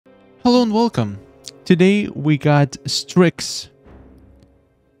Hello and welcome. Today we got Strix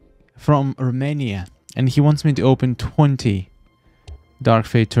from Romania and he wants me to open 20 Dark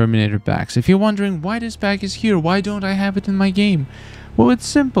Fate Terminator packs. If you're wondering why this pack is here, why don't I have it in my game? Well, it's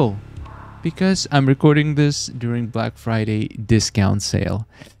simple. Because I'm recording this during Black Friday discount sale.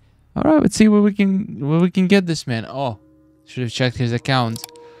 Alright, let's see where we can get this man. Oh, should have checked his account.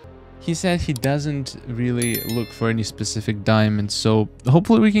 He said he doesn't really look for any specific diamonds, so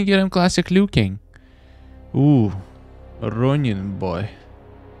hopefully we can get him classic Liu Kang. Ooh, Ronin boy.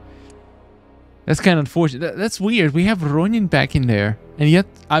 That's kind of unfortunate. That's weird. We have Ronin back in there, and yet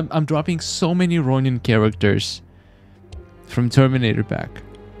I'm dropping so many Ronin characters from Terminator pack.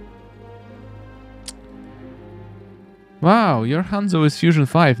 Wow, your Hanzo is Fusion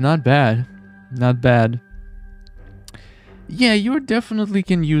 5. Not bad. Not bad. Yeah, you definitely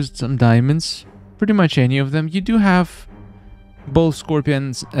can use some diamonds. Pretty much any of them. You do have both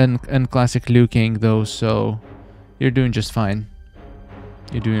Scorpions and classic Liu Kang though, so you're doing just fine.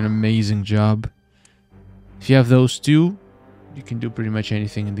 You're doing an amazing job. If you have those two, you can do pretty much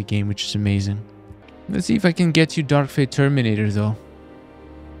anything in the game, which is amazing. Let's see if I can get you Dark Fate Terminator though.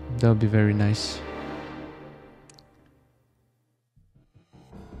 That would be very nice.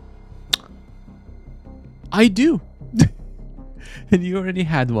 I do! And you already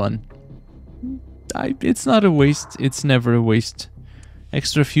had one. It's not a waste. It's never a waste.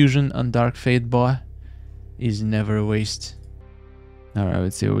 Extra fusion on Dark Fate boy is never a waste. Alright,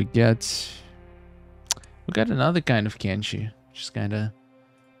 let's see what we get. We got another kind of Kenshi, which is kind of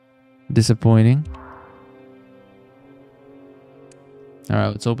disappointing.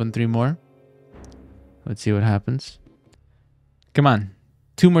 Alright, let's open 3 more. Let's see what happens. Come on.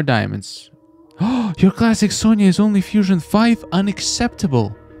 2 more diamonds. Oh, your classic Sonya is only Fusion 5?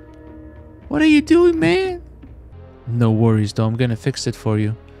 Unacceptable. What are you doing, man? No worries, though. I'm gonna fix it for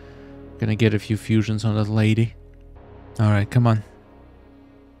you. Gonna get a few fusions on that lady. Alright, come on.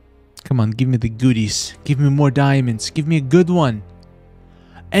 Come on, give me the goodies. Give me more diamonds. Give me a good one.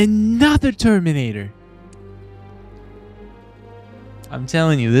 Another Terminator. I'm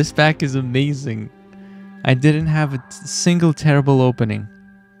telling you, this pack is amazing. I didn't have a single terrible opening.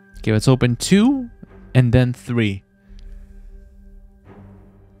 Okay, let's open 2 and then 3.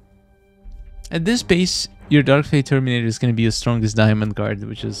 At this base, your Dark Fate Terminator is going to be the strongest diamond card,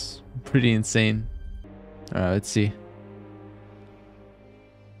 which is pretty insane. Alright, let's see.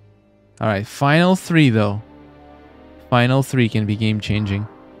 Alright, final 3 though. Final 3 can be game changing.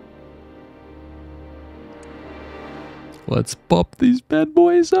 Let's pop these bad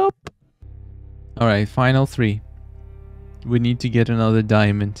boys up. Alright, final 3. We need to get another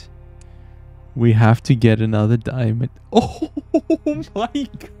diamond. We have to get another diamond. Oh my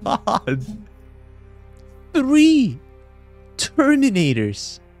god! 3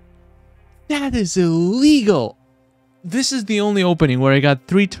 Terminators! That is illegal! This is the only opening where I got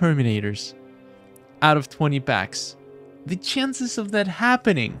 3 Terminators out of 20 packs. The chances of that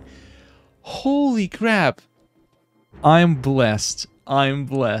happening. Holy crap. I'm blessed. I'm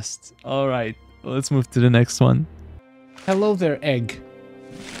blessed. Alright, let's move to the next one. Hello there, Egg.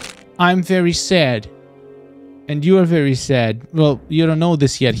 I'm very sad. And you are very sad. Well, you don't know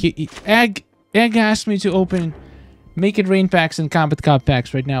this yet. Egg asked me to open Make It Rain packs and Combat Cup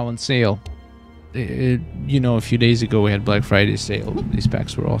packs right now on sale. You know, a few days ago we had Black Friday sale. These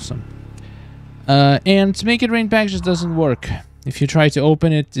packs were awesome. And Make It Rain packs just doesn't work. If you try to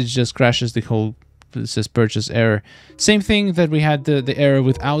open it, it just crashes the whole... It says purchase error. Same thing that we had the error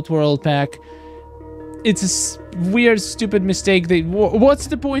with Outworld pack. It's a weird, stupid mistake. What's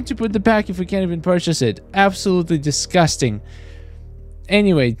the point to put the pack if we can't even purchase it? Absolutely disgusting.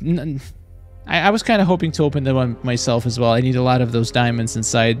 Anyway, I was kind of hoping to open that one myself as well. I need a lot of those diamonds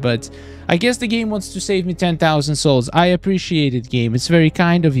inside, but I guess the game wants to save me 10,000 souls. I appreciate it, game. It's very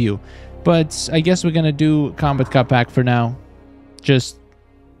kind of you. But I guess we're gonna do Combat Cup pack for now. Just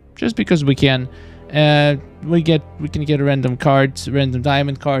because we can. We can get a random card, random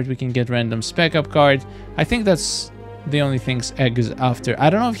diamond card, we can get random spec up card. I think that's the only things Egg is after. I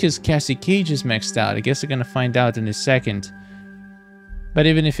don't know if his Cassie Cage is maxed out. I guess we're gonna find out in a second. But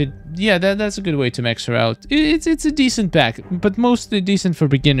even if it... Yeah, that's a good way to max her out. It's a decent pack, but mostly decent for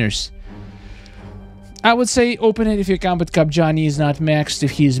beginners. I would say open it if your Combat Cup Johnny is not maxed.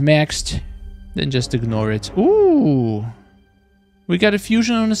 If he's maxed, then just ignore it. Ooh! We got a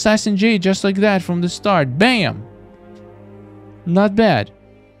fusion on Assassin J just like that from the start. Bam! Not bad.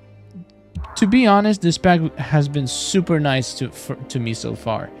 To be honest, this pack has been super nice to me so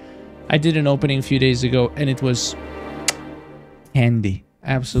far. I did an opening a few days ago and it was handy.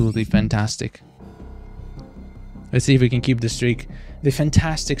 Absolutely fantastic. Let's see if we can keep the streak. the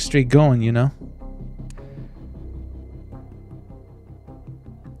fantastic streak going, you know?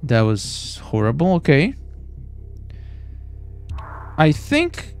 That was horrible. Okay. I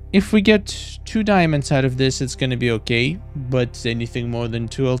think if we get 2 diamonds out of this, it's gonna be okay. But anything more than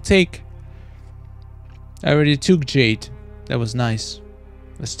 2, I'll take. I already took Jade. That was nice.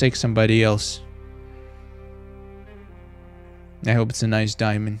 Let's take somebody else. I hope it's a nice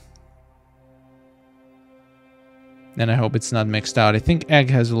diamond. And I hope it's not maxed out. I think Egg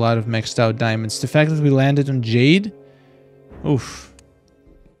has a lot of maxed out diamonds. The fact that we landed on Jade... Oof.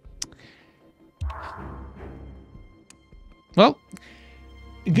 Well,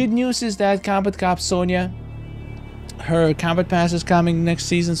 good news is that Combat Cop Sonya, her combat pass is coming next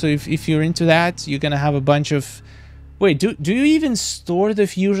season. So if you're into that, you're gonna have a bunch of... Wait, do you even store the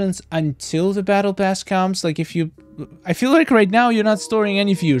fusions until the battle pass comes? Like if you... I feel like right now you're not storing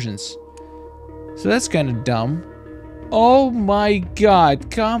any fusions. So that's kind of dumb. Oh my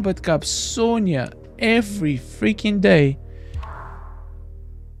god, Combat Cop Sonya every freaking day.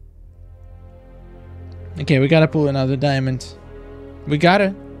 Okay, we gotta pull another diamond. We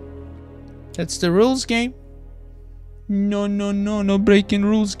gotta. That's the rules game. No breaking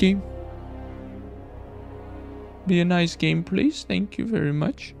rules game. Be a nice game, please. Thank you very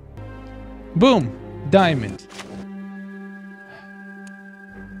much. Boom, diamond.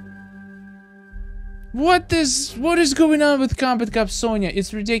 What is going on with Combat Cop Sonya?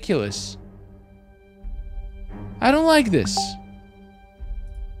 It's ridiculous. I don't like this.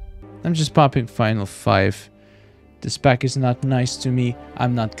 I'm just popping Final 5. This pack is not nice to me.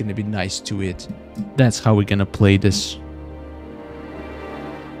 I'm not gonna be nice to it. That's how we're gonna play this.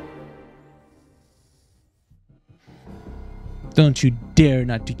 Don't you dare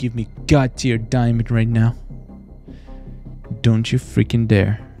not to give me God tier diamond right now. Don't you freaking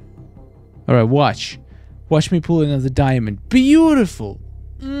dare. Alright, watch. Watch me pull another diamond. Beautiful!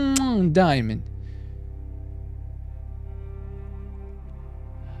 Diamond.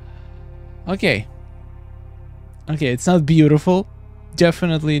 Okay. Okay, it's not beautiful.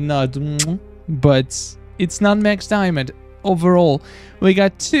 Definitely not. But it's not max diamond. Overall, we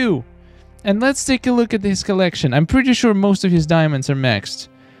got 2. And let's take a look at his collection. I'm pretty sure most of his diamonds are maxed.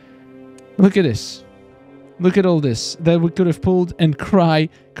 Look at this. Look at all this that we could have pulled and cry.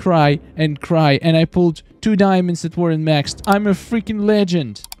 And I pulled 2 diamonds that weren't maxed. I'm a freaking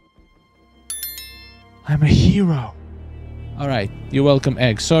legend. I'm a hero. Alright, you're welcome,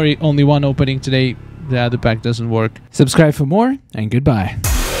 Egg. Sorry, only one opening today. The other pack doesn't work. Subscribe for more, and goodbye.